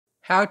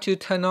How to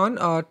turn on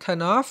or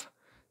turn off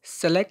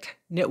select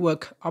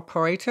network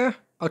operator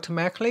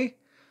automatically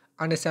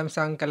on the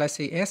Samsung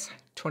Galaxy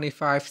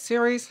S25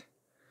 series.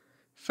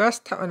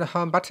 First, tap on the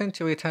home button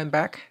to return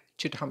back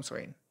to the home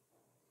screen.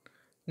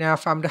 Now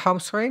from the home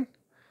screen,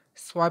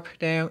 swipe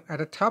down at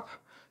the top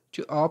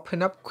to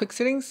open up quick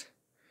settings.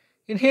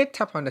 In here,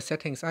 tap on the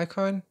settings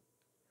icon.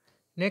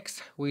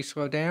 Next, we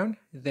scroll down,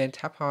 then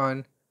tap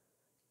on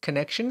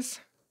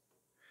connections,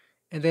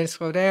 and then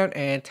scroll down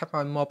and tap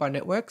on mobile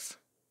networks.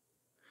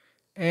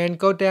 And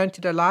go down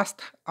to the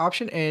last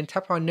option and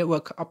tap on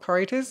network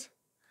operators.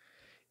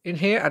 In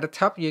here at the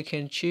top, you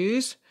can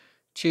choose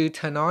to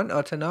turn on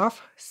or turn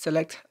off,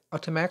 select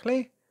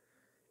automatically.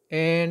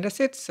 And that's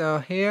it. So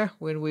here,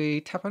 when we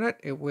tap on it,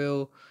 it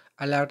will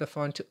allow the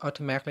phone to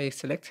automatically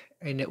select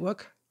a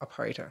network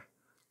operator.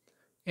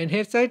 And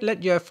here it says,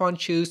 let your phone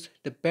choose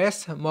the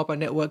best mobile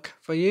network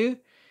for you.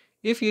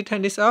 If you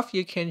turn this off,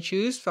 you can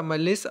choose from a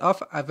list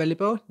of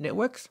available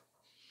networks.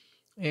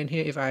 And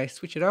here, if I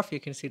switch it off, you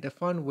can see the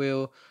phone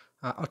will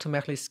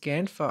automatically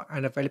scan for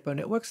unavailable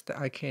networks that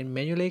I can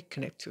manually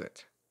connect to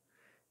it.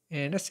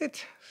 And that's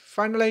it.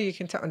 Finally, you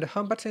can tap on the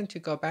home button to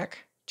go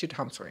back to the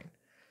home screen.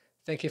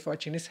 Thank you for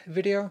watching this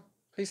video.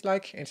 Please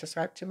like and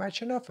subscribe to my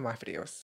channel for more videos.